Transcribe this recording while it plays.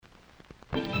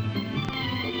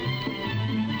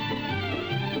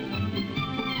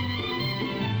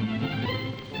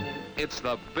It's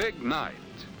the big night.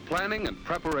 Planning and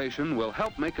preparation will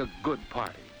help make a good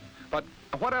party. But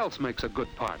what else makes a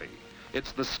good party?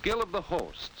 It's the skill of the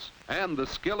hosts and the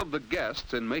skill of the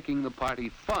guests in making the party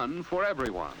fun for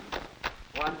everyone.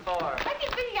 1-4. I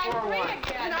can see you guys 4-1.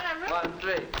 again. Not on room.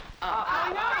 1-3.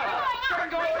 I know.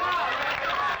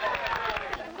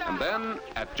 And then,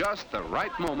 at just the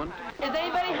right moment... Is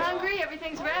anybody hungry?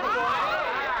 Everything's ready.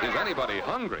 Is anybody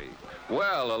hungry?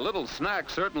 Well, a little snack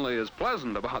certainly is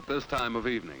pleasant about this time of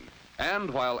evening. And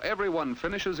while everyone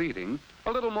finishes eating,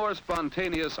 a little more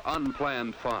spontaneous,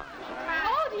 unplanned fun.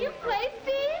 Oh, do you play,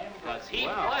 Steve? Does he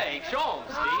play? Show him,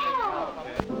 Steve. Oh.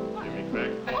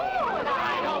 Oh, and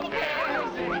I don't care.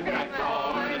 Jimmy crack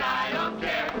corn and I don't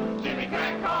care. Jimmy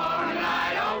crack corn and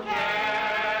I don't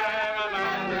care. The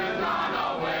master's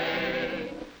on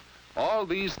away. All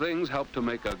these things help to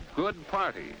make a good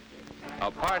party. A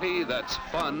party that's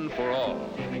fun for all.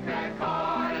 Jimmy crack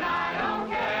corn and I don't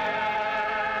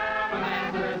care. The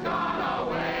master's gone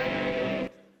away.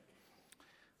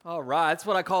 All right, that's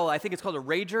what I think it's called a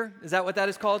rager. Is that what that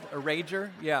is called? A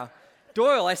rager? Yeah.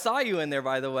 Doyle, I saw you in there,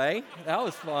 by the way. That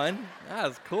was fun. That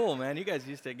was cool, man. You guys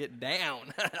used to get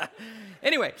down.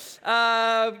 Anyway,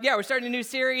 we're starting a new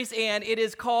series, and it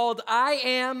is called I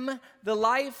Am the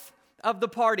Life of the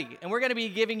Party. And we're going to be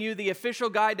giving you the official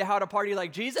guide to how to party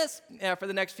like Jesus for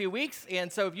the next few weeks.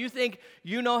 And so if you think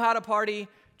you know how to party,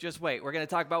 just wait. We're going to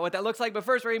talk about what that looks like. But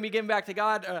first, we're going to be giving back to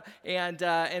God.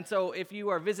 And so if you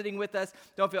are visiting with us,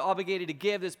 don't feel obligated to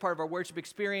give. This is part of our worship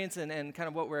experience and kind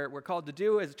of what we're called to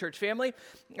do as a church family.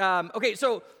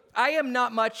 So I am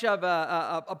not much of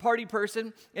a party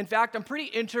person. In fact, I'm pretty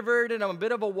introverted. I'm a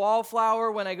bit of a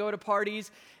wallflower when I go to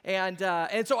parties. And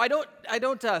so I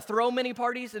don't throw many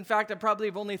parties. In fact, I probably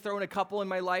have only thrown a couple in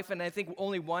my life, and I think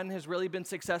only one has really been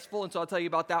successful, and so I'll tell you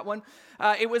about that one.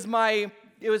 It was my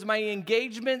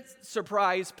engagement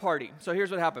surprise party. So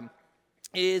here's what happened.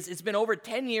 It's been over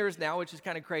 10 years now, which is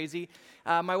kind of crazy.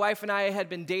 My wife and I had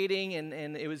been dating,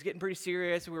 and it was getting pretty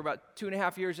serious. We were about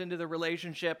 2.5 years into the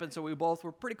relationship, and so we both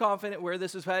were pretty confident where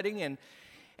this was heading,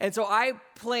 and so I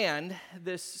planned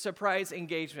this surprise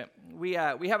engagement. We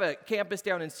have a campus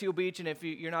down in Seal Beach, and if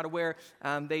you're not aware,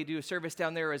 they do a service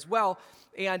down there as well,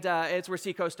 and it's where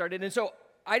Seacoast started. And so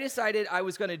I decided I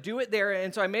was going to do it there,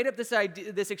 and so I made up this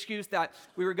excuse that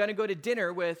we were going to go to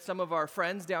dinner with some of our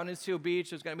friends down in Seal Beach.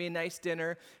 It was going to be a nice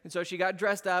dinner, and so she got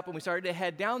dressed up, and we started to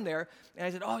head down there, and I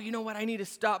said, oh, you know what, I need to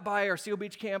stop by our Seal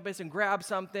Beach campus and grab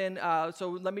something,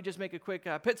 so let me just make a quick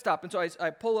pit stop. And so I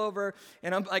pull over,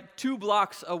 and I'm like 2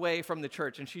 blocks away from the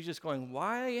church, and she's just going,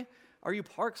 why are you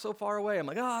parked so far away? I'm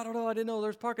like, I don't know. I didn't know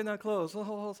there's parking that close.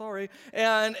 Oh, sorry.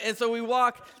 And so we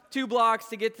walk 2 blocks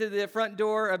to get to the front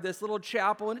door of this little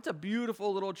chapel, and it's a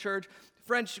beautiful little church,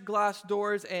 French glass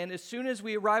doors, and as soon as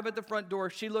we arrive at the front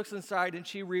door, she looks inside and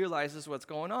she realizes what's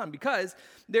going on because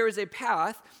there is a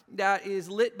path that is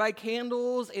lit by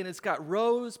candles, and it's got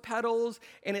rose petals,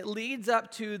 and it leads up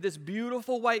to this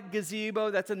beautiful white gazebo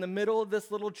that's in the middle of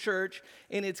this little church,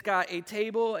 and it's got a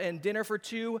table and dinner for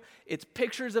 2. It's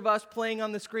pictures of us playing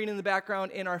on the screen in the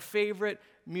background and our favorite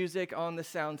music on the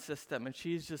sound system, and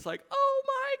she's just like, oh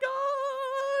my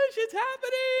gosh, it's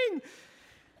happening!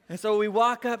 And so we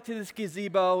walk up to this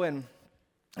gazebo, and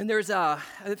there's I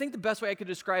think the best way I could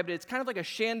describe it, it's kind of like a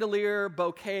chandelier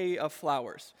bouquet of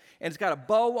flowers. And it's got a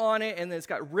bow on it, and then it's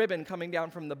got ribbon coming down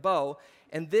from the bow.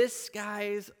 And this,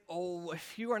 guys,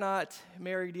 if you are not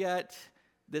married yet,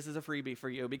 this is a freebie for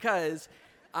you, because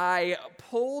I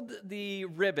pulled the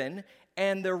ribbon,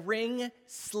 and the ring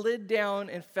slid down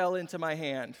and fell into my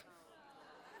hand.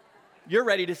 You're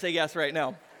ready to say yes right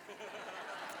now.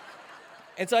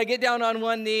 And so I get down on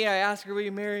one knee, I ask her, will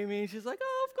you marry me? She's like,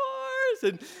 oh,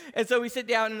 of course. And so we sit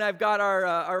down, and I've got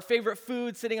our favorite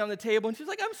food sitting on the table, and she's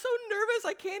like, I'm so nervous,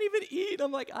 I can't even eat.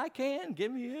 I'm like, I can,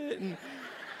 give me it. And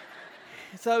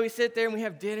so we sit there, and we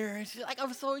have dinner, and she's like,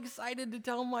 I'm so excited to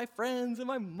tell my friends and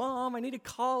my mom, I need to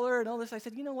call her and all this. I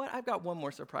said, you know what, I've got one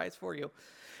more surprise for you.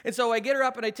 And so I get her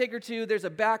up and I take her to, there's a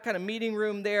back kind of meeting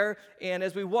room there. And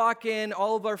as we walk in,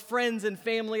 all of our friends and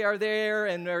family are there,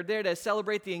 and they're there to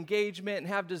celebrate the engagement and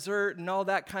have dessert and all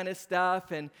that kind of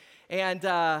stuff. And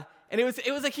it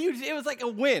was like a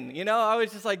win, you know? I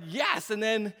was just like, yes. And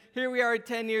then here we are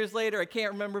 10 years later. I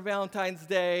can't remember Valentine's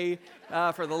Day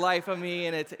for the life of me,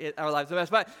 and our lives are the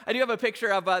best. But I do have a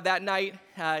picture of that night.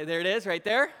 There it is, right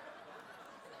there.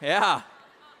 Yeah.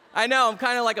 I know, I'm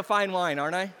kind of like a fine wine,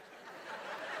 aren't I?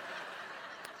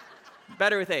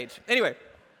 Better with age. Anyway,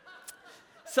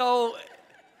 so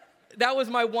that was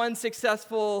my one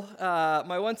successful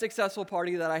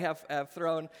party that I have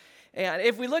thrown. And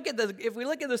if we look at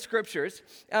the scriptures,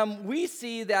 we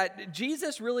see that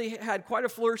Jesus really had quite a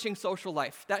flourishing social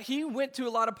life. That he went to a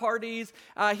lot of parties.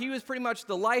 He was pretty much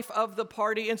the life of the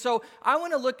party. And so I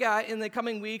want to look at in the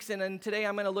coming weeks, and then today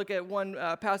I'm going to look at one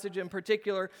passage in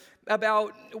particular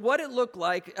about what it looked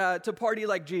like to party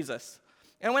like Jesus.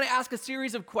 And I want to ask a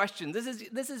series of questions.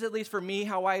 This is at least for me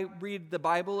how I read the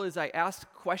Bible, is I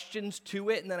ask questions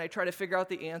to it, and then I try to figure out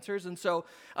the answers. And so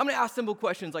I'm going to ask simple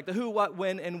questions like the who, what,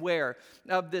 when, and where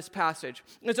of this passage.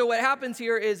 And so what happens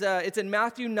here is it's in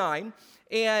Matthew 9.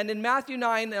 And in Matthew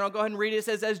 9, and I'll go ahead and read it, it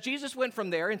says, as Jesus went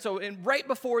from there, and so right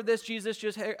before this, Jesus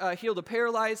just healed a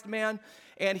paralyzed man,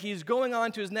 and he's going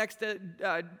on to his next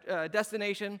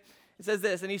destination. It says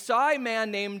this, and he saw a man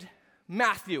named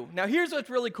Matthew. Now, here's what's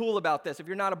really cool about this, if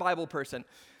you're not a Bible person.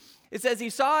 It says he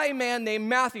saw a man named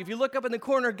Matthew. If you look up in the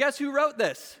corner, guess who wrote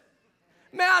this?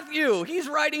 Matthew. He's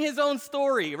writing his own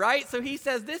story, right? So he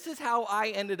says, this is how I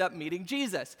ended up meeting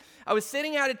Jesus. I was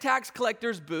sitting at a tax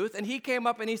collector's booth, and he came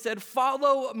up and he said,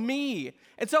 follow me.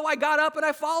 And so I got up and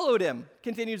I followed him.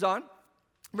 Continues on.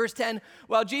 Verse 10,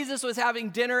 while Jesus was having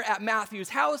dinner at Matthew's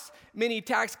house, many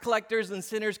tax collectors and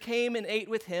sinners came and ate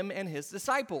with him and his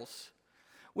disciples.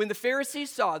 When the Pharisees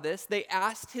saw this, they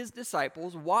asked his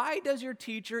disciples, why does your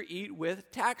teacher eat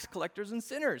with tax collectors and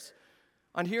sinners?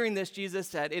 On hearing this, Jesus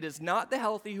said, it is not the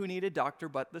healthy who need a doctor,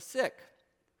 but the sick.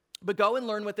 But go and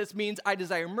learn what this means. I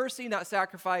desire mercy, not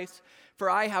sacrifice, for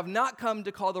I have not come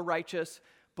to call the righteous,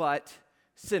 but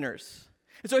sinners.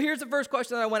 And so here's the first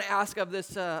question that I want to ask of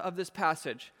this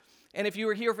passage. And if you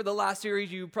were here for the last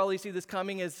series, you probably see this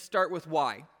coming, is start with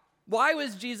why. Why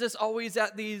was Jesus always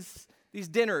at these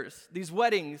dinners, these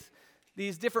weddings,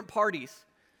 these different parties?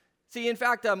 See, in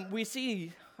fact, we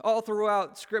see all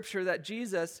throughout Scripture that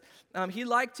Jesus, he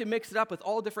liked to mix it up with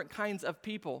all different kinds of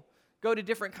people, go to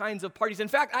different kinds of parties. In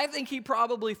fact, I think he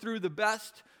probably threw the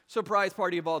best surprise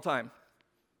party of all time,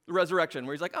 the resurrection,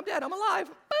 where he's like, I'm dead, I'm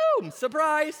alive, boom,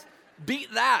 surprise,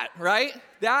 beat that, right?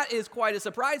 That is quite a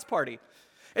surprise party.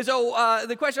 And so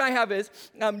the question I have is,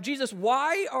 Jesus,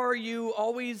 why are you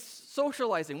always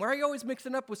socializing? Why are you always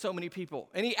mixing up with so many people?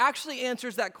 And he actually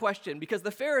answers that question because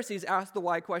the Pharisees asked the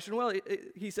why question. Well,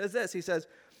 he says this. He says,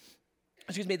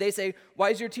 they say,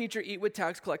 why does your teacher eat with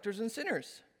tax collectors and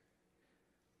sinners?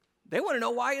 They want to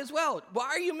know why as well. Why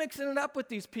are you mixing it up with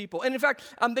these people? And in fact,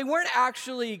 they weren't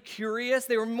actually curious.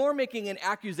 They were more making an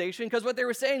accusation because what they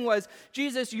were saying was,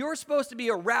 Jesus, you're supposed to be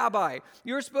a rabbi.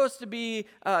 You're supposed to be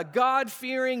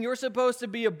God-fearing. You're supposed to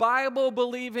be a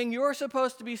Bible-believing. You're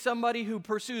supposed to be somebody who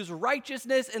pursues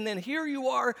righteousness. And then here you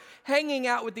are hanging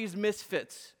out with these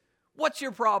misfits. What's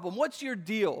your problem? What's your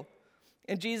deal?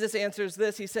 And Jesus answers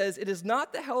this. He says, it is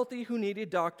not the healthy who need a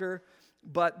doctor,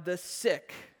 but the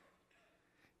sick.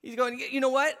 He's going, you know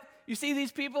what? You see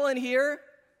these people in here?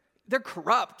 They're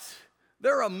corrupt.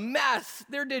 They're a mess.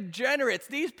 They're degenerates.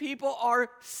 These people are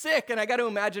sick. And I got to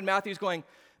imagine Matthew's going,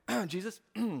 Jesus,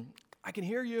 I can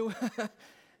hear you.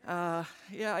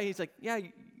 He's like, yeah,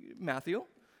 Matthew,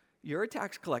 you're a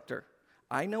tax collector.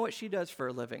 I know what she does for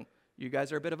a living. You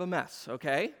guys are a bit of a mess,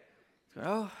 okay?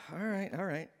 Oh, all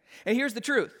right. And here's the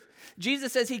truth.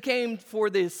 Jesus says he came for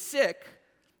the sick.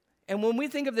 And when we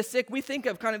think of the sick, we think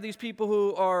of kind of these people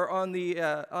who are on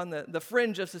the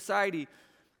fringe of society.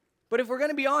 But if we're going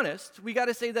to be honest, we got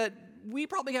to say that we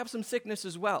probably have some sickness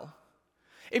as well.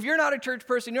 If you're not a church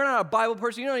person, you're not a Bible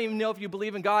person, you don't even know if you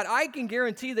believe in God, I can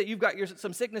guarantee that you've got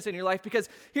some sickness in your life because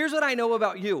here's what I know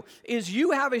about you, is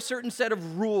you have a certain set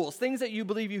of rules, things that you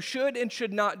believe you should and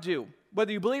should not do.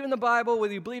 Whether you believe in the Bible,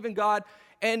 whether you believe in God,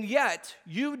 and yet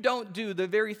you don't do the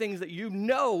very things that you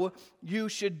know you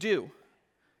should do.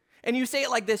 And you say it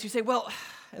like this, you say, well,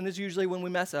 and this is usually when we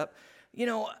mess up,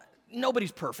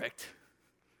 nobody's perfect.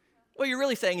 What you're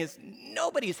really saying is,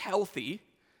 nobody's healthy.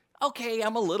 Okay,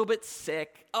 I'm a little bit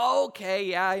sick.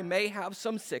 Okay, yeah, I may have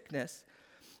some sickness.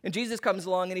 And Jesus comes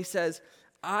along and he says,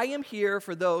 I am here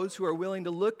for those who are willing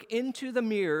to look into the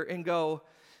mirror and go,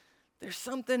 there's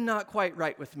something not quite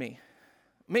right with me.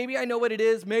 Maybe I know what it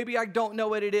is, maybe I don't know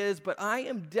what it is, but I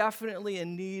am definitely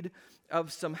in need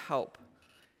of some help.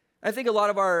 I think a lot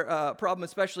of our problem,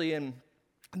 especially in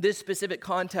this specific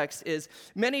context, is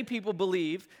many people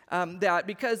believe that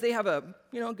because they have a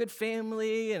good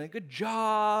family and a good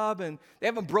job and they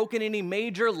haven't broken any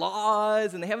major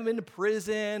laws and they haven't been to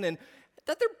prison and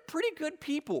that they're pretty good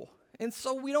people. And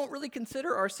so we don't really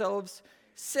consider ourselves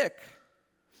sick.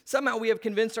 Somehow we have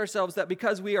convinced ourselves that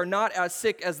because we are not as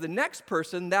sick as the next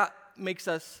person, that makes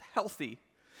us healthy.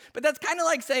 But that's kind of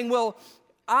like saying, well,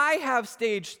 I have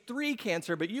stage 3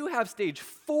 cancer, but you have stage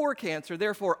 4 cancer,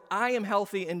 therefore I am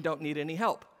healthy and don't need any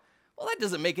help. Well, that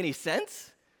doesn't make any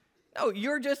sense. No,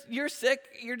 you're sick,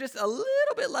 you're just a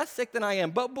little bit less sick than I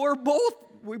am, but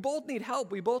we both need help,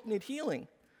 we both need healing.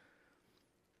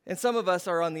 And some of us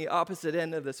are on the opposite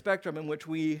end of the spectrum in which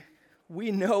we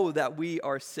know that we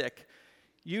are sick.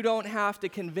 You don't have to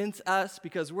convince us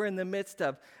because we're in the midst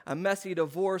of a messy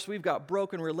divorce. We've got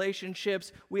broken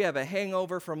relationships. We have a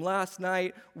hangover from last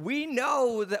night. We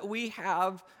know that we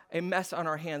have a mess on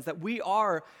our hands, that we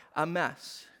are a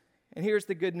mess. And here's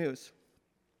the good news.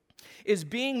 Is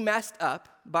being messed up,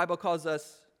 the Bible calls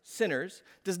us sinners,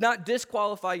 does not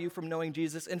disqualify you from knowing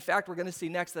Jesus. In fact, we're going to see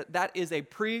next that is a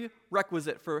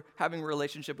prerequisite for having a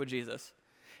relationship with Jesus.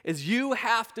 Is you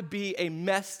have to be a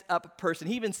messed up person.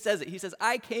 He even says it. He says,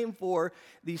 I came for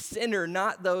the sinner,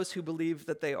 not those who believe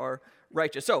that they are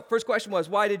righteous. So, first question was,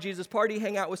 why did Jesus party,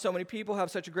 hang out with so many people,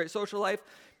 have such a great social life?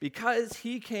 Because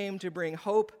he came to bring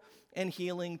hope and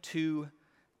healing to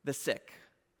the sick.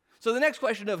 So the next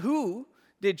question of who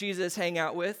did Jesus hang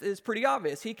out with is pretty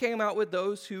obvious. He came out with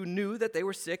those who knew that they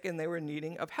were sick and they were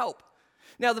needing of help.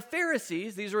 Now, the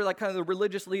Pharisees, these were like kind of the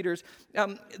religious leaders,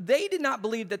 they did not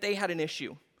believe that they had an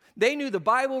issue. They knew the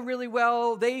Bible really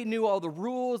well. They knew all the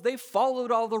rules. They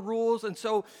followed all the rules. And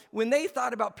so when they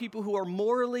thought about people who are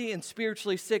morally and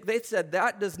spiritually sick, they said,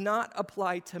 that does not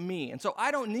apply to me. And so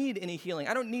I don't need any healing.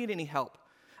 I don't need any help.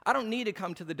 I don't need to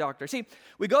come to the doctor. See,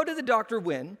 we go to the doctor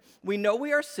when we know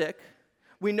we are sick,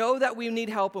 we know that we need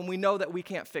help, and we know that we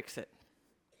can't fix it.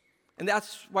 And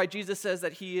that's why Jesus says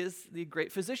that he is the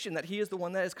great physician, that he is the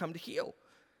one that has come to heal.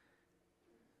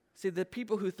 See, the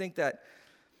people who think that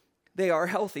they are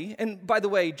healthy. And by the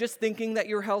way, just thinking that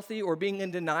you're healthy or being in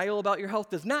denial about your health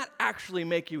does not actually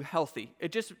make you healthy.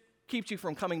 It just keeps you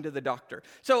from coming to the doctor.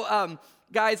 So,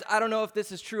 guys, I don't know if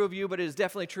this is true of you, but it is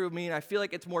definitely true of me, and I feel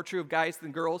like it's more true of guys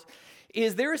than girls,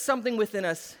 is there is something within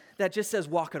us that just says,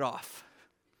 walk it off.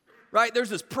 Right? There's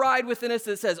this pride within us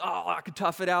that says, oh, I can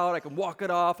tough it out. I can walk it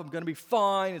off. I'm going to be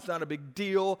fine. It's not a big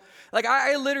deal. Like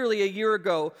I literally a year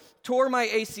ago tore my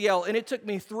ACL, and it took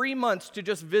me 3 months to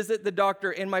just visit the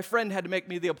doctor, and my friend had to make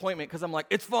me the appointment because I'm like,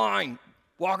 it's fine.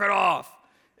 Walk it off.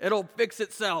 It'll fix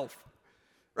itself.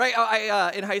 Right?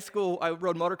 In high school, I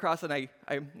rode motocross, and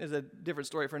it's a different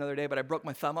story for another day, but I broke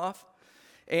my thumb off,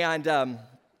 and it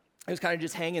was kind of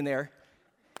just hanging there.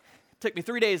 Took me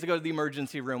 3 days to go to the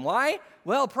emergency room. Why?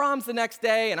 Well, prom's the next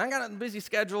day, and I got a busy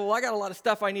schedule. I got a lot of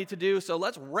stuff I need to do, so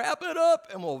let's wrap it up,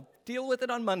 and we'll deal with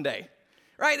it on Monday.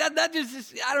 Right? That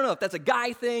just I don't know if that's a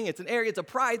guy thing, it's a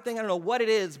pride thing, I don't know what it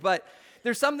is, but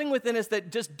there's something within us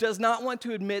that just does not want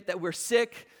to admit that we're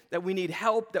sick, that we need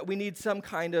help, that we need some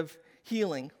kind of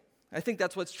healing. I think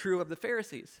that's what's true of the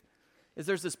Pharisees, is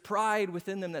there's this pride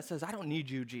within them that says, I don't need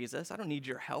you, Jesus. I don't need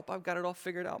your help. I've got it all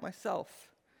figured out myself.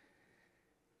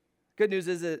 Good news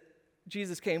is that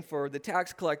Jesus came for the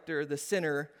tax collector, the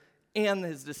sinner, and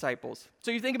his disciples. So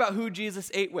you think about who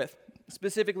Jesus ate with,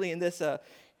 specifically in this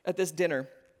at this dinner.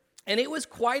 And it was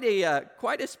quite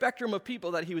a spectrum of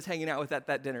people that he was hanging out with at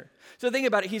that dinner. So think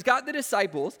about it. He's got the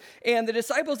disciples, and the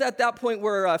disciples at that point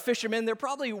were fishermen. They're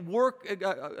probably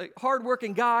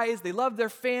hardworking guys. They love their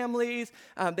families.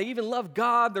 They even love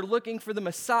God. They're looking for the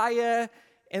Messiah,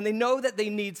 and they know that they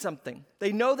need something.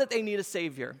 They know that they need a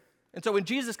Savior. And so when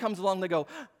Jesus comes along, they go,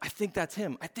 I think that's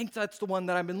him. I think that's the one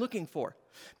that I've been looking for.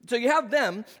 So you have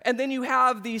them, and then you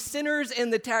have the sinners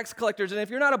and the tax collectors. And if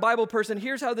you're not a Bible person,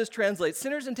 here's how this translates.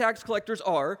 Sinners and tax collectors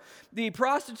are the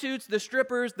prostitutes, the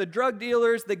strippers, the drug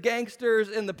dealers, the gangsters,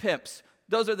 and the pimps.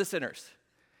 Those are the sinners.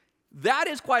 That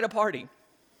is quite a party.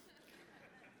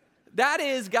 That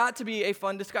has got to be a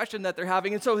fun discussion that they're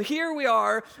having. And so here we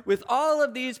are with all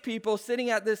of these people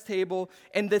sitting at this table,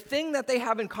 and the thing that they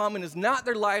have in common is not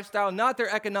their lifestyle, not their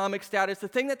economic status. The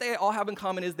thing that they all have in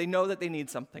common is they know that they need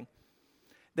something.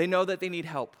 They know that they need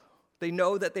help. They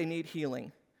know that they need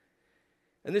healing.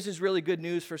 And this is really good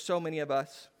news for so many of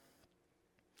us.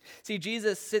 See,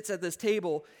 Jesus sits at this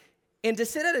table, and to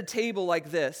sit at a table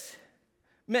like this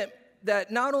meant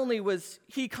that not only was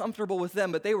he comfortable with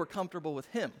them, but they were comfortable with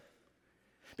him.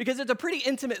 Because it's a pretty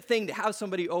intimate thing to have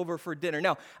somebody over for dinner.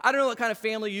 Now, I don't know what kind of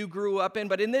family you grew up in,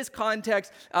 but in this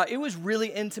context, it was really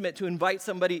intimate to invite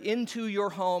somebody into your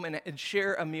home and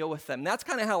share a meal with them. That's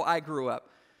kind of how I grew up.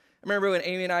 I remember when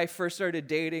Amy and I first started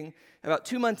dating, about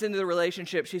 2 months into the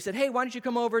relationship, she said, hey, why don't you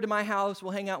come over to my house?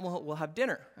 We'll hang out and we'll have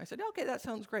dinner. I said, okay, that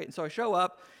sounds great. And so I show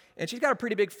up, and she's got a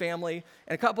pretty big family,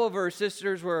 and a couple of her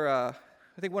sisters were, I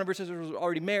think one of her sisters was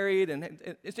already married.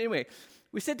 And so anyway,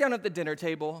 we sit down at the dinner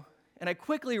table, and I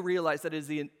quickly realized that it is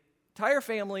the entire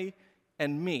family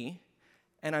and me,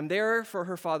 and I'm there for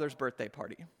her father's birthday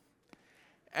party.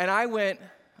 And I went,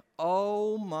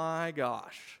 oh my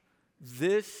gosh,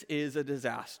 this is a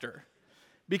disaster.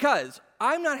 Because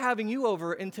I'm not having you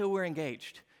over until we're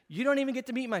engaged. You don't even get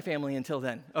to meet my family until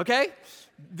then, okay?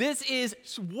 This is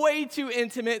way too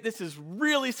intimate. This is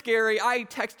really scary. I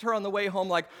text her on the way home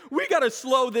like, we got to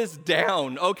slow this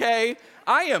down, okay?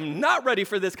 I am not ready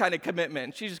for this kind of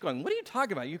commitment. She's just going, what are you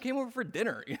talking about? You came over for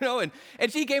dinner, you know? And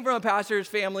she came from a pastor's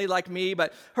family like me,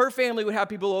 but her family would have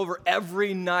people over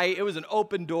every night. It was an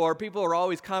open door. People were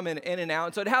always coming in and out.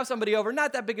 And so to have somebody over,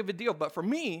 not that big of a deal, but for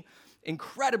me,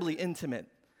 incredibly intimate.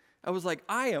 I was like,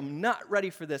 I am not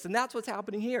ready for this. And that's what's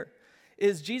happening here,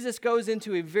 is Jesus goes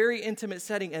into a very intimate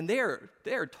setting, and they're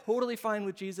totally fine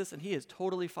with Jesus, and he is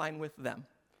totally fine with them,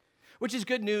 which is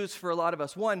good news for a lot of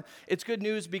us. One, it's good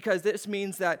news because this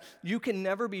means that you can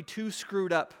never be too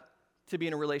screwed up to be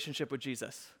in a relationship with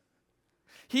Jesus.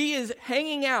 He is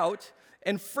hanging out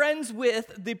and friends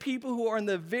with the people who are on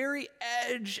the very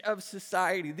edge of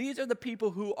society. These are the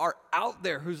people who are out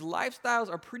there, whose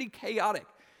lifestyles are pretty chaotic.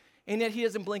 And yet he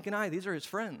doesn't blink an eye. These are his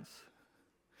friends.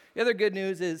 The other good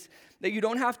news is that you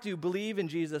don't have to believe in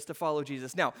Jesus to follow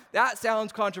Jesus. Now, that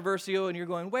sounds controversial, and you're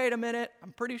going, wait a minute,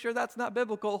 I'm pretty sure that's not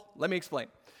biblical. Let me explain.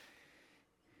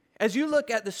 As you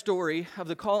look at the story of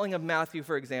the calling of Matthew,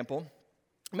 for example,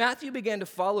 Matthew began to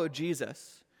follow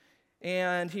Jesus,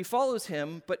 and he follows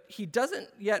him, but he doesn't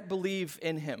yet believe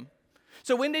in him.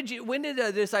 So when did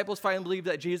the disciples finally believe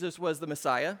that Jesus was the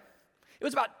Messiah? It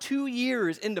was about 2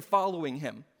 years into following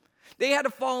him. They had to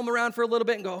follow him around for a little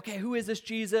bit and go, okay, who is this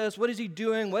Jesus? What is he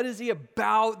doing? What is he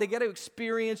about? They got to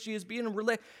experience Jesus, being in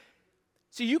relation.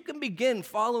 So you can begin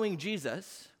following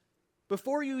Jesus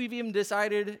before you even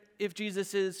decided if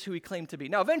Jesus is who he claimed to be.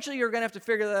 Now, eventually you're going to have to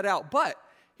figure that out. But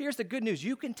here's the good news.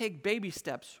 You can take baby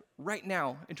steps right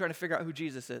now in trying to figure out who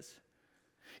Jesus is.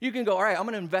 You can go, all right, I'm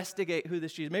going to investigate who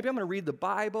this Jesus is. Maybe I'm going to read the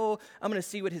Bible. I'm going to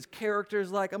see what his character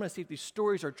is like. I'm going to see if these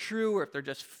stories are true or if they're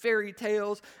just fairy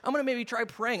tales. I'm going to maybe try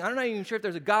praying. I'm not even sure if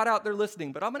there's a God out there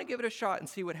listening, but I'm going to give it a shot and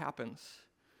see what happens.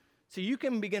 So you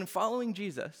can begin following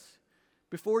Jesus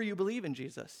before you believe in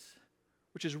Jesus,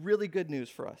 which is really good news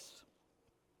for us.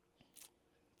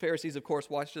 Pharisees, of course,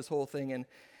 watched this whole thing, and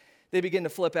they begin to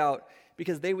flip out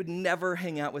because they would never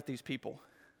hang out with these people.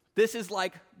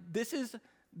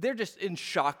 They're just in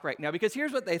shock right now because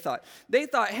here's what they thought. They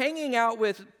thought hanging out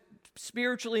with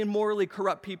spiritually and morally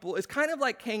corrupt people is kind of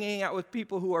like hanging out with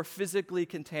people who are physically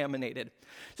contaminated.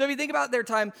 So if you think about their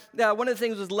time, one of the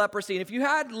things was leprosy. And if you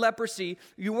had leprosy,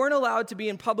 you weren't allowed to be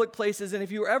in public places. And if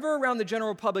you were ever around the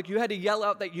general public, you had to yell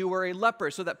out that you were a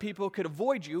leper so that people could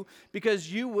avoid you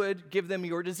because you would give them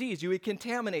your disease. You would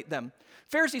contaminate them.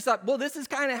 Pharisees thought, well, this is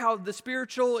kind of how the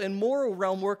spiritual and moral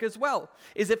realm work as well,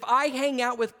 is if I hang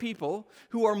out with people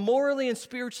who are morally and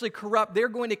spiritually corrupt, they're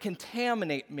going to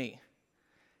contaminate me.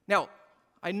 Now,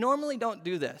 I normally don't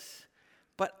do this,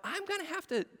 but I'm going to have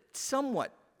to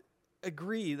somewhat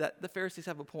agree that the Pharisees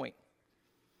have a point.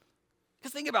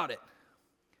 Because think about it.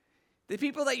 The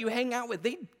people that you hang out with,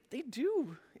 they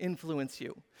do influence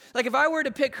you. Like if I were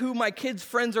to pick who my kids'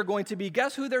 friends are going to be,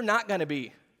 guess who they're not going to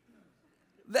be?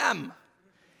 Them.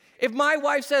 If my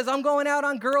wife says, I'm going out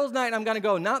on girls' night, I'm going to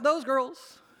go, not those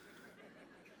girls.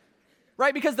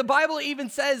 Right? Because the Bible even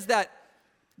says that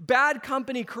bad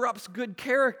company corrupts good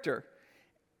character.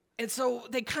 And so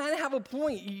they kind of have a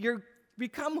point. You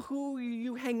become who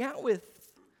you hang out with.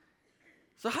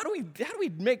 So how do we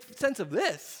make sense of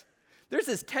this? There's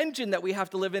this tension that we have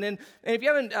to live in. And if you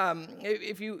haven't,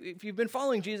 if you've been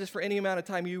following Jesus for any amount of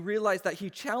time, you realize that he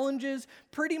challenges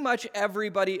pretty much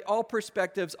everybody, all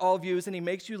perspectives, all views, and he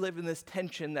makes you live in this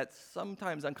tension that's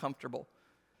sometimes uncomfortable.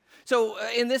 So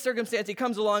in this circumstance, he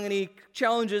comes along and he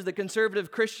challenges the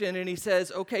conservative Christian and he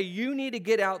says, okay, you need to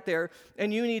get out there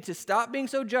and you need to stop being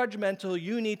so judgmental.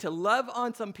 You need to love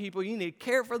on some people. You need to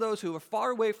care for those who are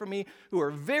far away from me, who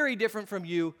are very different from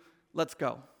you. Let's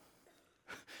go.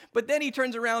 But then he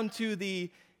turns around to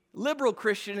the liberal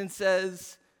Christian and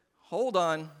says, hold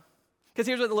on. Because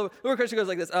here's what the liberal Christian goes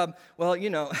like this. Well, you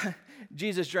know,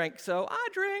 Jesus drank, so I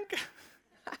drink.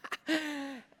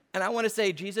 And I want to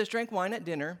say Jesus drank wine at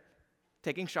dinner.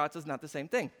 Taking shots is not the same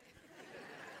thing.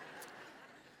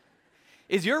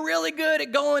 Is you're really good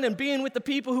at going and being with the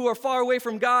people who are far away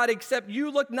from God, except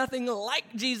you look nothing like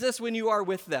Jesus when you are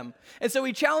with them. And so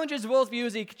he challenges both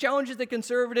views. He challenges the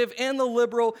conservative and the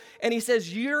liberal, and he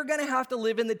says you're going to have to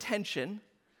live in the tension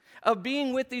of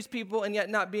being with these people and yet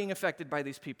not being affected by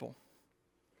these people.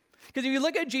 Because if you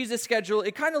look at Jesus' schedule,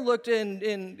 it kind of looked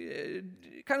in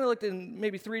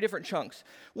maybe three different chunks.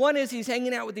 One is he's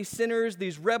hanging out with these sinners,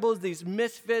 these rebels, these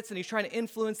misfits, and he's trying to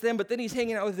influence them. But then he's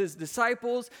hanging out with his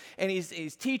disciples, and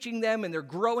he's teaching them, and they're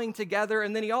growing together.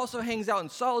 And then he also hangs out in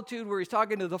solitude where he's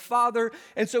talking to the Father.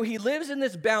 And so he lives in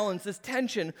this balance, this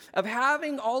tension of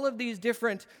having all of these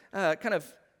different kind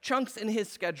of chunks in his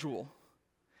schedule.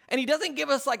 And he doesn't give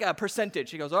us like a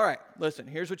percentage. He goes, all right, listen,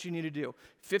 here's what you need to do.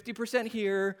 50%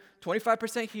 here,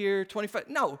 25% here, 25%.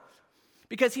 No,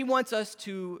 because he wants us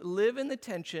to live in the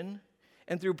tension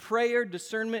and through prayer,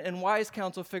 discernment, and wise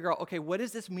counsel figure out, okay, what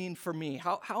does this mean for me?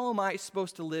 How am I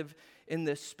supposed to live in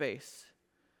this space?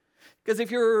 Because if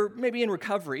you're maybe in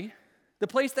recovery, the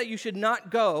place that you should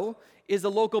not go is a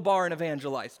local bar and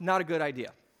evangelize. Not a good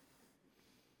idea.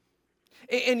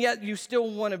 And yet you still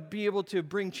want to be able to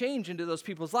bring change into those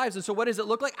people's lives. And so what does it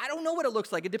look like? I don't know what it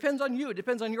looks like. It depends on you. It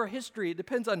depends on your history. It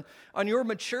depends on your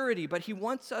maturity. But he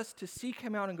wants us to seek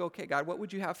him out and go, okay, God, what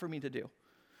would you have for me to do?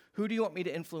 Who do you want me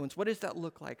to influence? What does that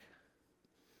look like?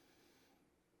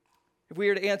 If we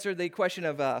were to answer the question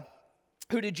of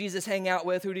who did Jesus hang out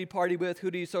with, who did he party with, who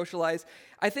did he socialize,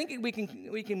 I think we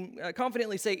can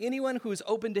confidently say anyone who's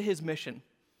open to his mission.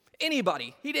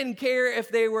 Anybody. He didn't care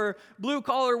if they were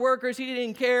blue-collar workers. He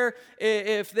didn't care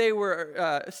if they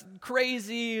were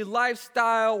crazy,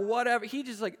 lifestyle, whatever. He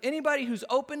just like anybody who's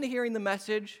open to hearing the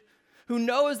message, who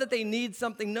knows that they need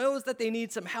something, knows that they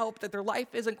need some help, that their life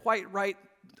isn't quite right,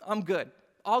 I'm good.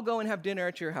 I'll go and have dinner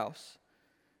at your house.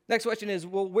 Next question is,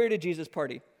 well, where did Jesus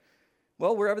party?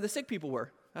 Well, wherever the sick people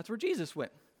were. That's where Jesus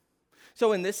went.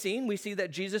 So in this scene, we see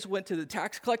that Jesus went to the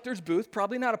tax collector's booth,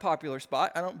 probably not a popular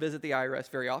spot. I don't visit the IRS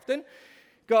very often.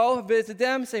 Go visit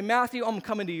them, say, Matthew, I'm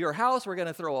coming to your house. We're going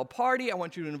to throw a party. I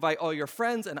want you to invite all your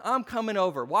friends, and I'm coming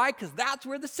over. Why? Because that's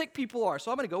where the sick people are.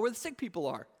 So I'm going to go where the sick people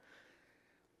are.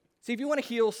 See, if you want to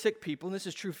heal sick people, and this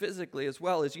is true physically as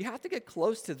well, is you have to get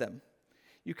close to them.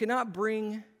 You cannot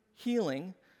bring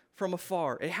healing from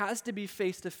afar. It has to be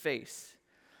face-to-face.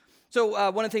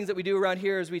 So one of the things that we do around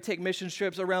here is we take mission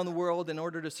trips around the world in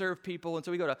order to serve people. And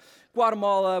so we go to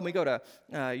Guatemala, and we go to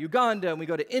Uganda, and we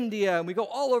go to India, and we go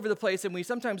all over the place. And we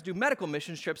sometimes do medical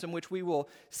mission trips in which we will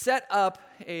set up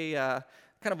a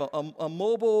kind of a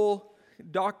mobile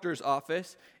doctor's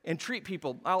office and treat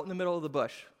people out in the middle of the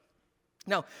bush.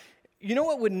 Now, you know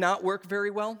what would not work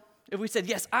very well? If we said,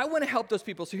 yes, I want to help those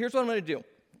people, so here's what I'm going to do.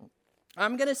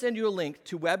 I'm going to send you a link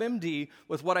to WebMD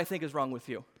with what I think is wrong with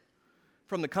you,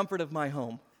 from the comfort of my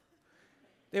home.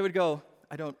 They would go,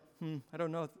 I don't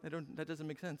know, that doesn't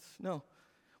make sense. No.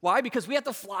 Why? Because we have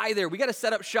to fly there. We got to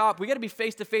set up shop. We got to be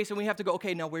face to face, and we have to go,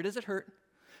 okay, now where does it hurt?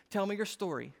 Tell me your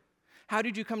story. How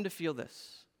did you come to feel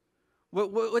this?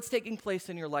 What's taking place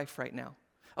in your life right now?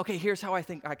 Okay, here's how I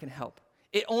think I can help.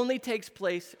 It only takes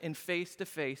place in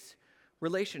face-to-face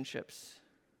relationships.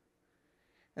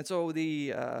 And so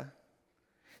the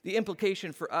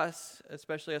implication for us,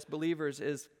 especially us believers,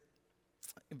 is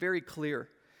very clear,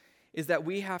 is that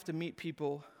we have to meet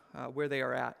people where they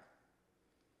are at.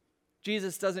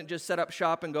 Jesus doesn't just set up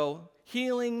shop and go,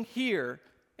 healing here.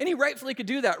 And he rightfully could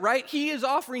do that, right? He is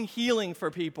offering healing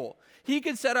for people. He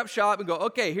could set up shop and go,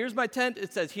 okay, here's my tent.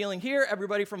 It says healing here.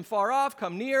 Everybody from far off,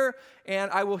 come near, and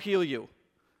I will heal you.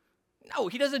 No,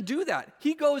 he doesn't do that.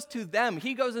 He goes to them.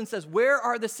 He goes and says, where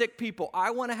are the sick people?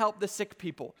 I want to help the sick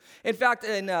people. In fact,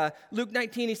 in Luke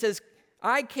 19, he says,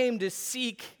 I came to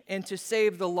seek and to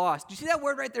save the lost. Do you see that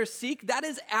word right there, seek? That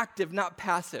is active, not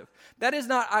passive. That is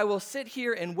not, I will sit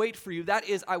here and wait for you. That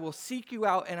is, I will seek you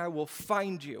out and I will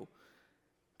find you.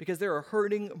 Because there are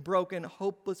hurting, broken,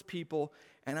 hopeless people,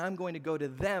 and I'm going to go to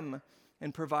them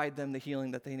and provide them the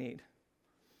healing that they need.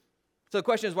 So the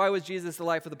question is, why was Jesus the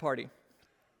life of the party?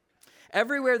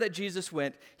 Everywhere that Jesus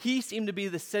went, he seemed to be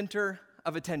the center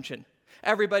of attention.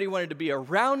 Everybody wanted to be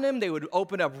around him. They would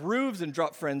open up roofs and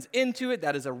drop friends into it.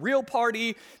 That is a real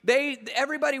party.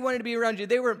 Everybody wanted to be around you.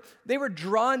 They were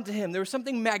drawn to him. There was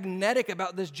something magnetic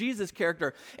about this Jesus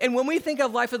character. And when we think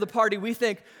of life of the party, we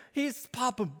think he's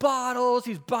popping bottles,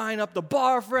 he's buying up the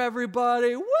bar for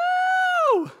everybody.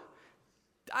 Woo!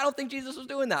 I don't think Jesus was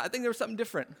doing that. I think there was something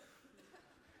different.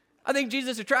 I think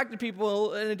Jesus attracted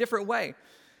people in a different way.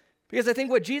 Because I think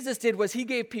what Jesus did was he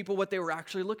gave people what they were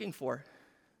actually looking for.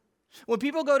 When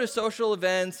people go to social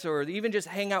events or even just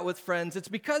hang out with friends, it's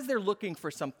because they're looking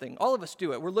for something. All of us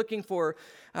do it. We're looking for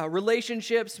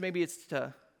relationships. Maybe it's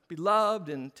to be loved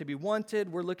and to be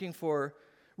wanted. We're looking for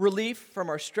relief from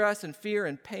our stress and fear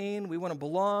and pain. We want to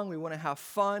belong. We want to have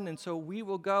fun. And so we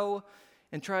will go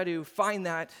and try to find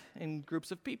that in groups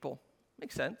of people.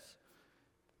 Makes sense.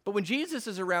 But when Jesus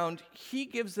is around, he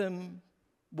gives them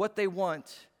what they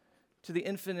want to the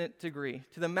infinite degree,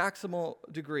 to the maximal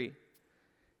degree.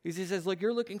 He says, look,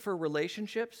 you're looking for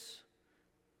relationships?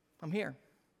 I'm here.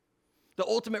 The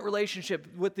ultimate relationship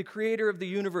with the creator of the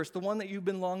universe, the one that you've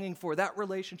been longing for, that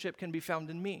relationship can be found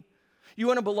in me. You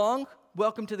want to belong?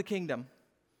 Welcome to the kingdom.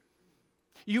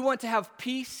 You want to have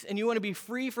peace and you want to be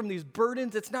free from these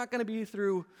burdens? It's not going to be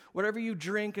through whatever you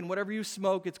drink and whatever you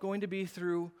smoke. It's going to be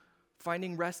through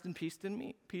finding rest and peace in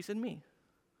me.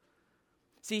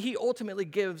 See, he ultimately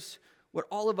gives what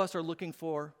all of us are looking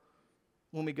for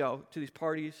when we go to these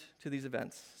parties, to these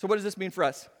events. So what does this mean for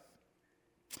us?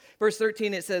 Verse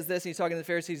 13, it says this, and he's talking to the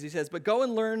Pharisees. He says, but go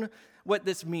and learn what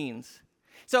this means.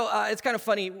 So it's kind of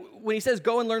funny. When he says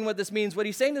go and learn what this means, what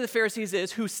he's saying to the Pharisees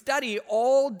is who study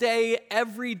all day,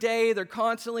 every day. They're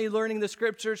constantly learning the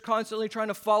scriptures, constantly trying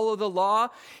to follow the law.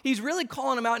 He's really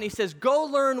calling them out, and he says, go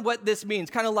learn what this means.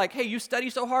 Kind of like, hey, you study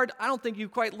so hard, I don't think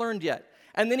you've quite learned yet.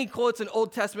 And then he quotes an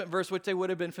Old Testament verse, which they would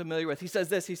have been familiar with. He says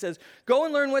this, he says, go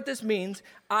and learn what this means.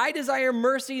 I desire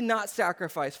mercy, not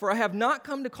sacrifice, for I have not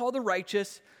come to call the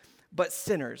righteous, but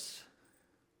sinners.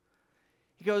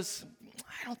 He goes,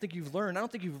 I don't think you've learned. I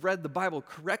don't think you've read the Bible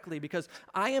correctly, because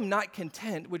I am not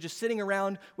content with just sitting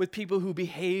around with people who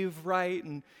behave right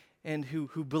and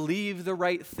who believe the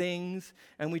right things,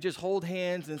 and we just hold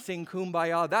hands and sing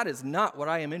Kumbaya. That is not what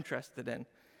I am interested in.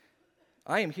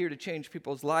 I am here to change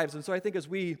people's lives. And so I think as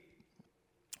we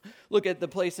look at the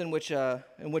place in which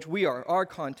we are, our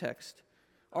context,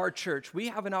 our church, we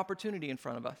have an opportunity in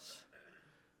front of us.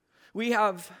 We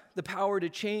have the power to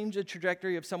change the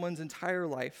trajectory of someone's entire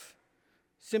life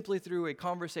simply through a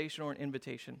conversation or an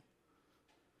invitation.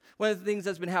 One of the things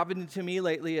that's been happening to me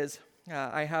lately is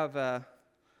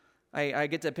I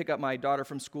get to pick up my daughter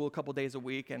from school a couple days a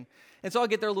week, and so I'll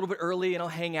get there a little bit early, and I'll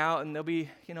hang out, and there'll be,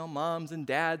 moms and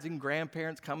dads and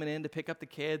grandparents coming in to pick up the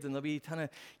kids, and there'll be a ton of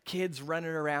kids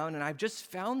running around, and I've just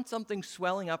found something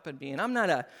swelling up in me, and I'm not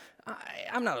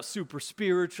a super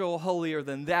spiritual, holier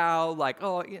than thou, like,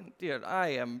 oh, dude, I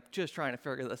am just trying to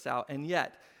figure this out, and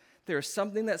yet there's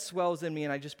something that swells in me,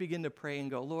 and I just begin to pray and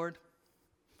go, Lord,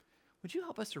 would you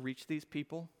help us to reach these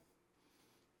people?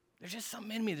 There's just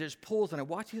something in me that just pulls, and I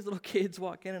watch these little kids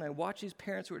walk in, and I watch these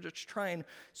parents who are just trying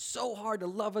so hard to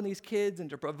love on these kids and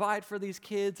to provide for these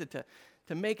kids and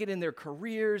to make it in their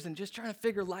careers and just trying to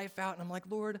figure life out. And I'm like,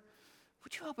 Lord,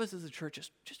 would you help us as a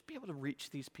church just be able to reach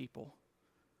these people?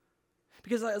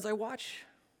 Because as I watch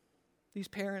these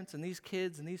parents and these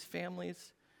kids and these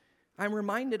families, I'm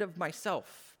reminded of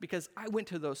myself, because I went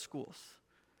to those schools.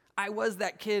 I was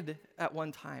that kid at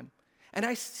one time. And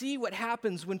I see what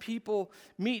happens when people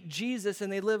meet Jesus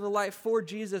and they live a life for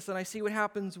Jesus, and I see what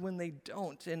happens when they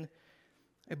don't. And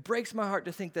it breaks my heart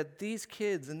to think that these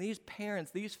kids and these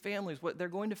parents, these families, what they're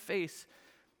going to face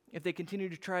if they continue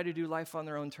to try to do life on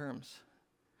their own terms.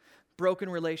 Broken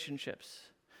relationships,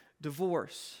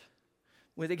 divorce.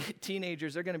 When they get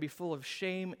teenagers, they're going to be full of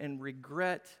shame and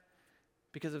regret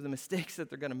because of the mistakes that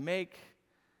they're going to make.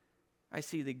 I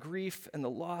see the grief and the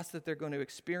loss that they're going to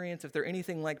experience. If they're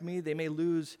anything like me, they may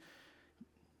lose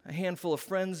a handful of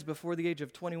friends before the age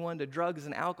of 21 to drugs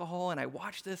and alcohol. And I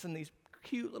watch this, and these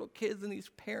cute little kids and these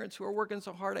parents who are working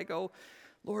so hard, I go,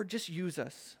 Lord, just use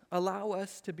us. Allow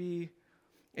us to be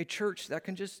a church that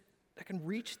can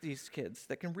reach these kids,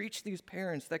 that can reach these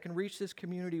parents, that can reach this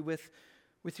community with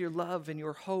your love and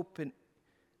your hope, and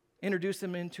introduce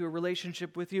them into a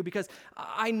relationship with you. Because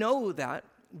I know that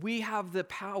we have the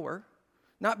power,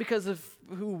 not because of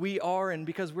who we are and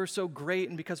because we're so great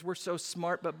and because we're so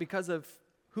smart, but because of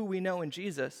who we know in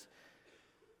Jesus.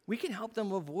 We can help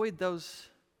them avoid those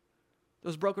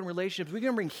broken relationships. We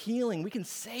can bring healing. We can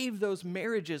save those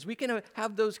marriages. We can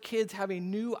have those kids have a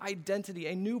new identity,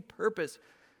 a new purpose.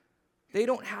 They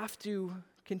don't have to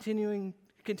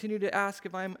continue to ask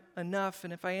if I'm enough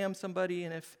and if I am somebody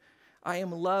and if I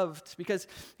am loved. Because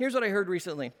here's what I heard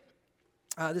recently.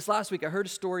 This last week, I heard a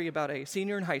story about a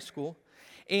senior in high school,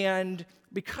 and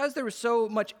because there was so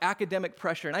much academic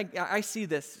pressure, and I see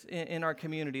this in our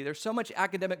community, there's so much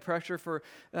academic pressure for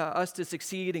us to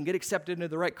succeed and get accepted into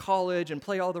the right college and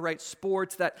play all the right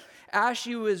sports, that as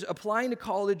she was applying to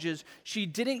colleges, she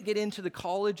didn't get into the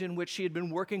college in which she had been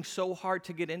working so hard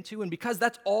to get into, and because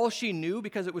that's all she knew,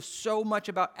 because it was so much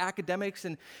about academics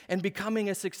and becoming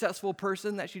a successful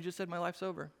person, that she just said, my life's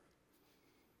over.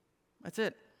 That's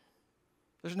it.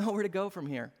 There's nowhere to go from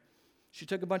here. She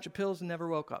took a bunch of pills and never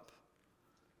woke up.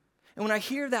 And when I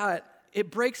hear that, it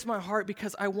breaks my heart,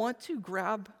 because I want to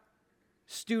grab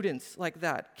students like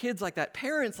that, kids like that,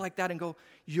 parents like that, and go,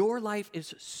 your life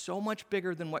is so much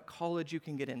bigger than what college you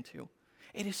can get into.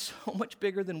 It is so much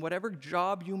bigger than whatever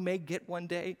job you may get one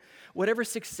day, whatever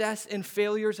success and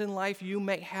failures in life you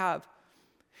may have.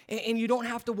 And you don't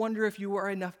have to wonder if you are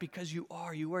enough, because you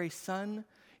are. You are a son,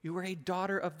 you are a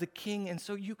daughter of the King, and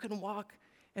so you can walk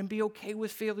and be okay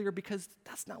with failure, because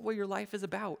that's not what your life is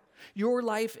about. Your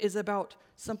life is about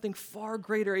something far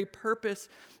greater, a purpose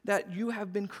that you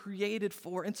have been created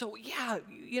for. And so, yeah,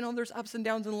 there's ups and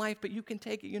downs in life, but you can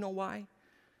take it. You know why?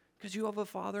 Because you have a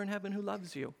Father in heaven who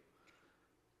loves you.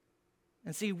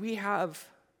 And see, we have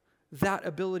that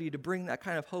ability to bring that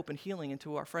kind of hope and healing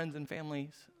into our friends' and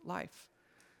families' life.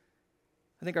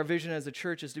 I think our vision as a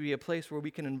church is to be a place where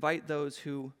we can invite those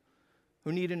who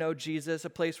need to know Jesus, a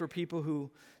place where people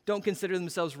who don't consider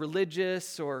themselves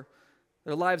religious or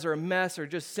their lives are a mess or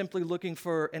just simply looking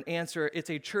for an answer.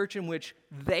 It's a church in which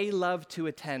they love to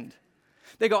attend.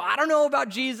 They go, I don't know about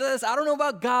Jesus, I don't know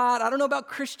about God, I don't know about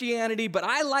Christianity, but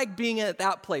I like being at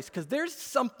that place because there's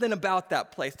something about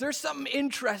that place. There's something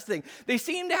interesting. They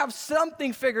seem to have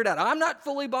something figured out. I'm not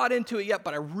fully bought into it yet,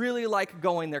 but I really like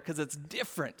going there because it's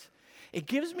different. It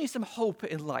gives me some hope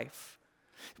in life.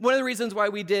 One of the reasons why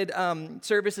we did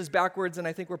services backwards, and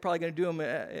I think we're probably going to do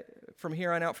them from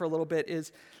here on out for a little bit,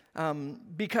 is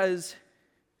because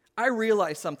I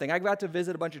realized something. I got to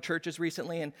visit a bunch of churches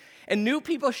recently, and new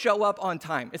people show up on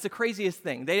time. It's the craziest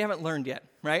thing. They haven't learned yet,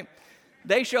 right?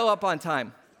 They show up on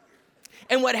time.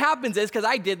 And what happens is, because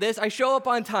I did this, I show up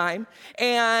on time,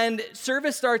 and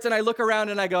service starts, and I look around,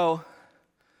 and I go,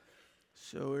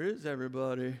 so where is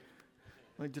everybody?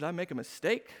 Like, did I make a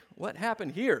mistake? What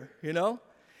happened here,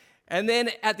 And then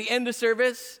at the end of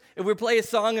service, if we play a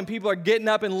song and people are getting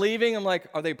up and leaving, I'm like,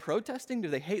 are they protesting? Do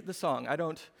they hate the song? I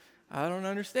don't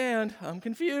understand. I'm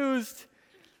confused.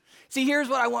 See, here's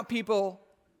what I want people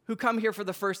who come here for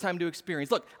the first time to experience.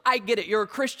 Look, I get it. You're a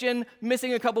Christian,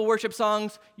 missing a couple worship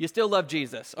songs. You still love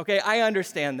Jesus, okay? I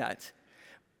understand that.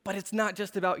 But it's not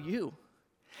just about you.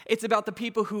 It's about the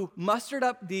people who mustered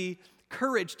up the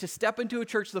courage to step into a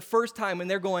church the first time and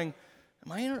they're going,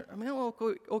 am I in an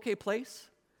okay place?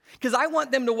 Because I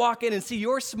want them to walk in and see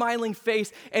your smiling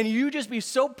face and you just be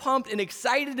so pumped and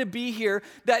excited to be here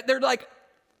that they're like,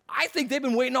 I think they've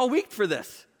been waiting all week for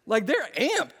this. Like, they're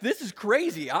amped. This is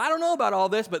crazy. I don't know about all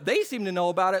this, but they seem to know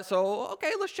about it, so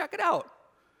okay, let's check it out.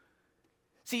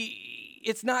 See,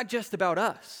 it's not just about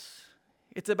us.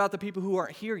 It's about the people who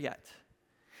aren't here yet.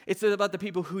 It's about the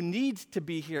people who need to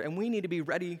be here, and we need to be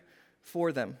ready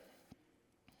for them.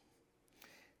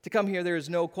 To come here, there is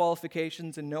no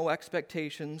qualifications and no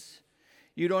expectations.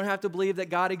 You don't have to believe that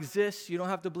God exists. You don't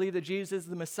have to believe that Jesus is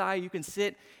the Messiah. You can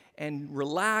sit and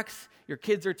relax. Your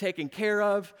kids are taken care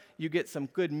of. You get some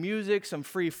good music, some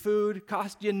free food.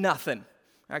 Cost you nothing.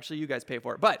 Actually, you guys pay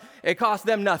for it, but it costs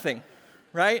them nothing,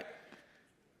 right?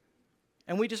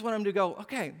 And we just want them to go,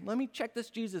 okay, let me check this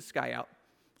Jesus guy out.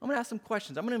 I'm going to ask some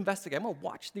questions. I'm going to investigate. I'm going to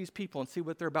watch these people and see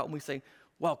what they're about. And we say,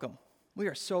 welcome. We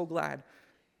are so glad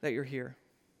that you're here.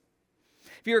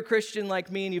 If you're a Christian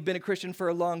like me and you've been a Christian for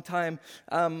a long time,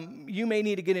 you may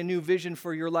need to get a new vision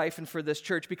for your life and for this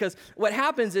church, because what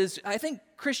happens is, I think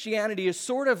Christianity is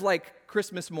sort of like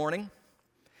Christmas morning.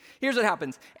 Here's what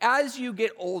happens. As you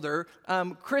get older,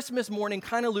 Christmas morning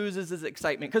kind of loses its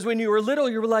excitement, because when you were little,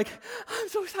 you were like, I'm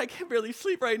so excited, I can't barely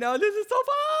sleep right now. This is so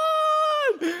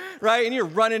fun, right? And you're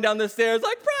running down the stairs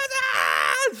like,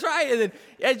 presents, right? And then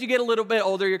as you get a little bit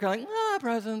older, you're kind of like,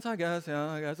 presents, I guess.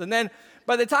 And then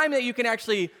by the time that you can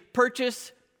actually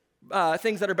purchase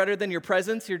things that are better than your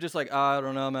presents, you're just like, I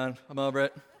don't know, man. I'm over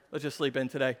it. Let's just sleep in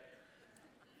today.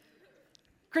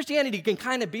 Christianity can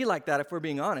kind of be like that if we're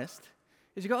being honest.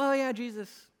 Is you go, oh yeah,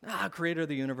 Jesus, creator of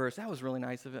the universe. That was really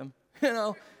nice of him.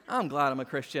 I'm glad I'm a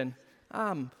Christian.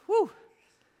 Whew.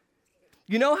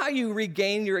 You know how you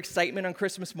regain your excitement on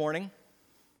Christmas morning?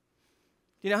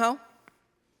 You know how?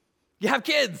 You have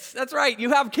kids. That's right.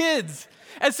 You have kids.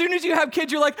 As soon as you have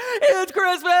kids, you're like, it's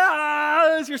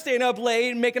Christmas. You're staying up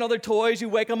late and making all their toys. You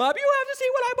wake them up. You have to see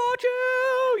what I bought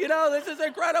you. This is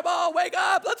incredible. Wake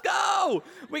up. Let's go.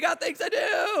 We got things to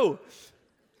do.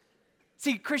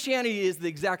 See, Christianity is the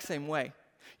exact same way.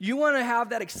 You want to have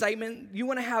that excitement. You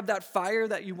want to have that fire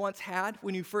that you once had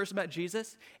when you first met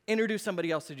Jesus. Introduce somebody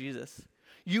else to Jesus.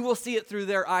 You will see it through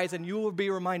their eyes and you will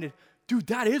be reminded, dude,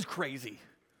 that is crazy.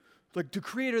 Like, the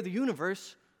creator of the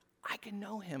universe, I can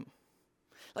know him.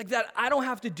 Like that, I don't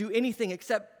have to do anything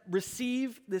except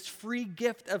receive this free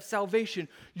gift of salvation.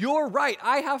 You're right.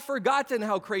 I have forgotten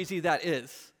how crazy that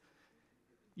is.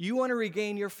 You want to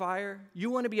regain your fire? You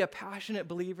want to be a passionate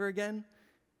believer again?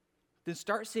 Then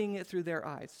start seeing it through their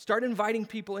eyes. Start inviting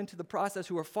people into the process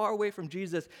who are far away from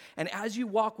Jesus. And as you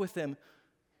walk with them,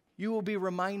 you will be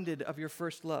reminded of your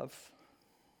first love.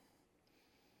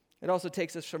 It also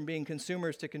takes us from being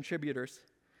consumers to contributors.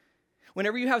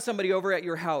 Whenever you have somebody over at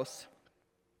your house,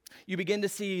 You begin to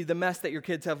see the mess that your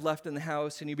kids have left in the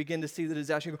house, and you begin to see the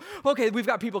disaster. You go, okay, we've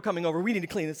got people coming over. We need to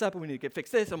clean this up, and we need to fix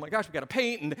this. Oh my gosh, we got to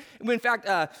paint. And in fact,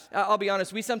 I'll be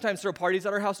honest, we sometimes throw parties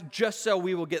at our house just so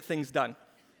we will get things done.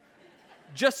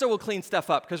 Just so we'll clean stuff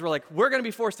up, because we're like, we're going to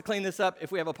be forced to clean this up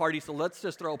if we have a party, so let's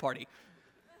just throw a party.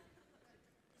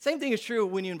 Same thing is true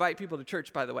when you invite people to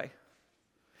church, by the way.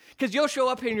 Because you'll show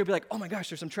up here and you'll be like, oh my gosh,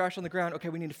 there's some trash on the ground. Okay,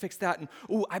 we need to fix that. And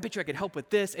ooh, I bet you I could help with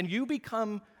this. And you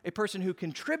become a person who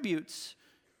contributes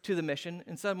to the mission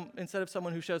instead of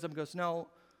someone who shows up and goes, no,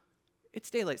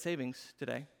 it's daylight savings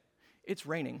today. It's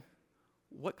raining.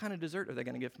 What kind of dessert are they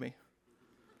going to give me?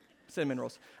 Cinnamon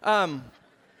rolls.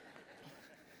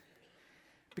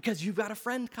 Because you've got a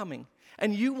friend coming.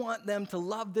 And you want them to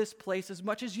love this place as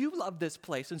much as you love this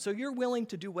place. And so you're willing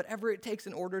to do whatever it takes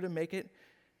in order to make it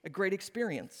a great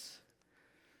experience.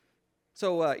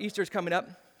 So Easter's coming up,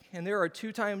 and there are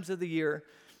 2 times of the year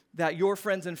that your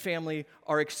friends and family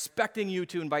are expecting you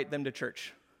to invite them to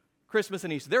church. Christmas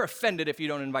and Easter. They're offended if you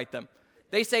don't invite them.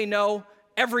 They say no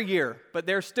every year, but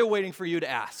they're still waiting for you to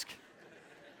ask.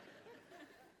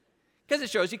 Because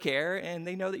it shows you care, and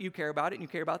they know that you care about it, and you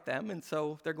care about them, and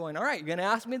so they're going, all right, you're going to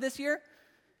ask me this year?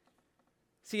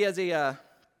 See, as a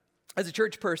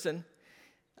church person,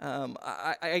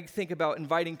 I think about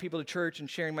inviting people to church and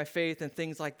sharing my faith and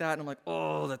things like that, and I'm like,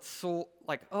 oh, that's so,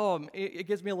 it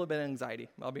gives me a little bit of anxiety,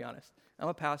 I'll be honest. I'm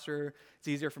a pastor. It's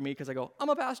easier for me because I go, I'm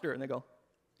a pastor, and they go,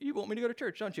 you want me to go to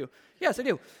church, don't you? Yes, I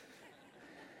do.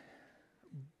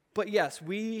 But yes,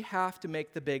 we have to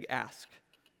make the big ask.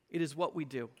 It is what we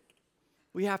do.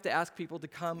 We have to ask people to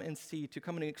come and see, to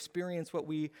come and experience what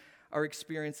we are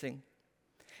experiencing.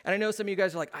 And I know some of you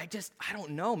guys are like, I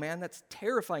don't know, man. That's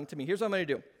terrifying to me. Here's what I'm going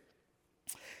to do.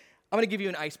 I'm going to give you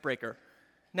an icebreaker.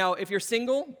 Now, if you're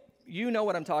single, you know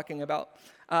what I'm talking about.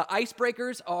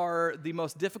 Icebreakers are the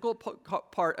most difficult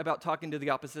part about talking to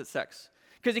the opposite sex.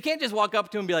 Because you can't just walk up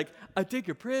to them and be like, I think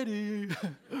you're pretty.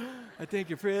 I think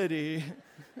you're pretty.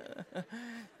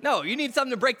 No, you need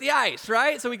something to break the ice,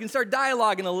 right? So we can start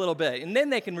dialoguing a little bit. And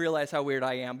then they can realize how weird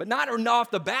I am. But not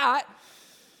off the bat.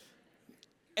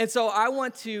 And so I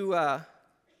want to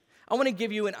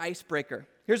give you an icebreaker.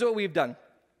 Here's what we've done.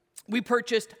 We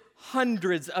purchased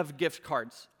hundreds of gift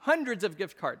cards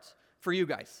for you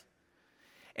guys.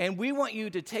 And we want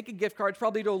you to take a gift card,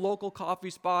 probably to a local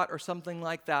coffee spot or something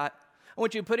like that. I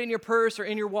want you to put it in your purse or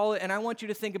in your wallet, and I want you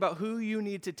to think about who you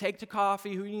need to take to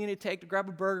coffee, who you need to take to grab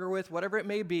a burger with, whatever it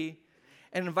may be,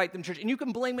 and invite them to church. And you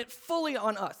can blame it fully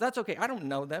on us. That's okay. I don't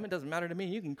know them. It doesn't matter to me.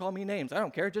 You can call me names. I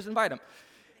don't care. Just invite them.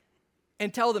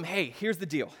 And tell them, hey, here's the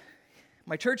deal.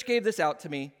 My church gave this out to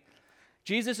me.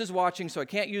 Jesus is watching, so I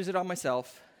can't use it on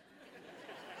myself.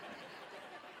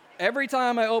 Every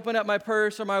time I open up my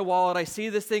purse or my wallet, I see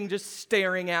this thing just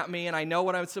staring at me, and I know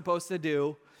what I'm supposed to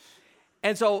do.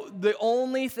 And so the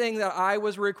only thing that I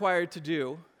was required to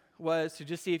do was to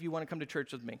just see if you want to come to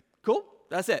church with me. Cool?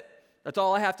 That's it. That's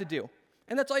all I have to do.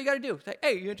 And that's all you got to do. Say,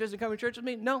 hey, you interested in coming to church with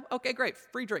me? No? Okay, great.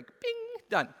 Free drink. Bing.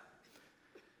 Done.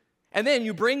 And then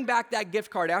you bring back that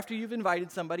gift card after you've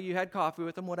invited somebody, you had coffee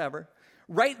with them, whatever.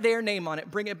 Write their name on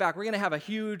it, bring it back. We're going to have a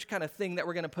huge kind of thing that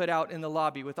we're going to put out in the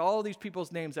lobby with all these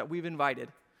people's names that we've invited.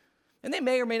 And they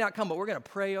may or may not come, but we're going to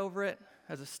pray over it.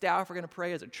 As a staff, we're going to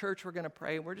pray. As a church, we're going to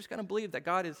pray. We're just going to believe that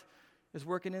God is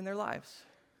working in their lives.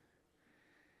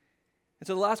 And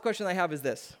so the last question I have is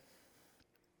this.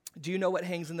 Do you know what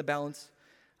hangs in the balance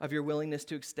of your willingness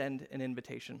to extend an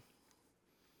invitation?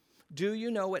 Do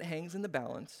you know what hangs in the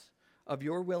balance of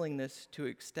your willingness to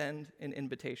extend an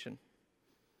invitation?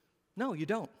 No, you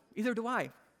don't. Either do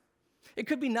I. It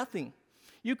could be nothing.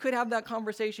 You could have that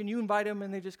conversation, you invite them,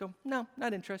 and they just go, no,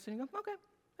 not interested. And you go, okay,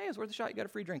 hey, it's worth a shot. You got a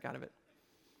free drink out of it.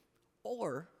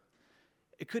 Or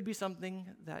it could be something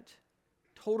that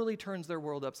totally turns their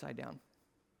world upside down.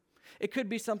 It could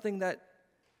be something that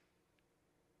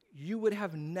you would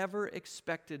have never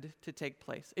expected to take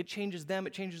place. It changes them.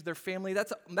 It changes their family.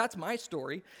 That's my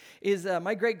story, is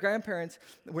my great-grandparents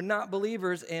were not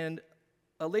believers, and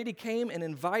a lady came and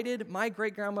invited my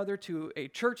great-grandmother to a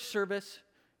church service.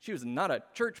 She was not a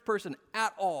church person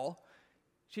at all.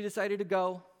 She decided to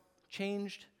go,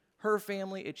 changed her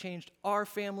family. It changed our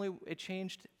family. It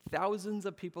changed thousands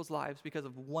of people's lives because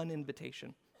of one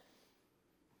invitation.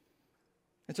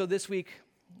 And so this week,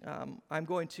 I'm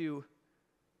going to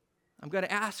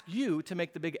ask you to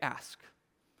make the big ask,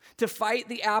 to fight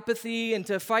the apathy and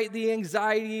to fight the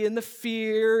anxiety and the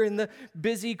fear and the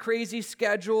busy, crazy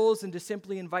schedules, and to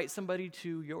simply invite somebody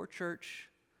to your church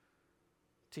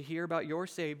to hear about your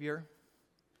Savior.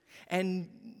 And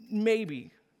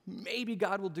maybe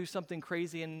God will do something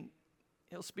crazy and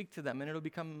He'll speak to them and it'll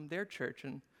become their church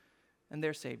and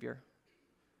their Savior.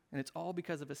 And it's all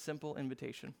because of a simple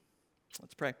invitation.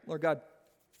 Let's pray. Lord God,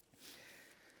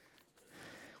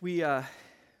 we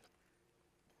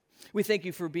thank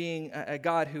you for being a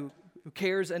God who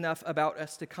cares enough about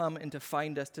us to come and to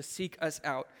find us, to seek us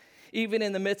out. Even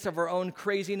in the midst of our own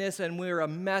craziness, and we're a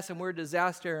mess and we're a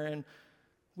disaster, and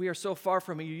we are so far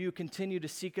from you, you continue to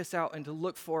seek us out and to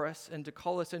look for us and to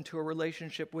call us into a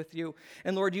relationship with you.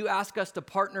 And Lord, you ask us to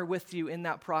partner with you in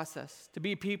that process, to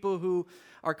be people who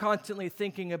are constantly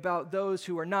thinking about those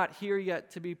who are not here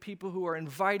yet, to be people who are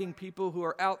inviting people who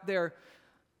are out there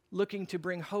looking to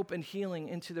bring hope and healing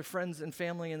into the friends and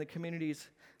family and the community's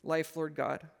life, Lord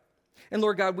God. And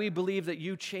Lord God, we believe that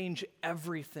you change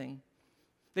everything,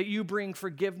 that you bring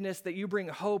forgiveness, that you bring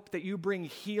hope, that you bring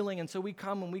healing. And so we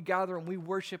come and we gather and we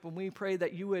worship and we pray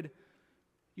that you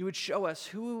would show us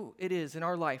who it is in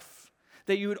our life,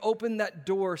 that you would open that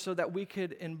door so that we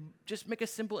could just make a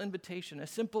simple invitation, a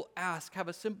simple ask, have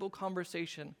a simple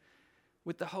conversation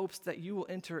with the hopes that you will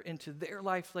enter into their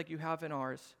life like you have in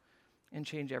ours and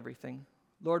change everything.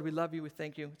 Lord, we love you. We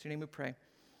thank you. It's your name we pray.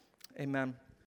 Amen.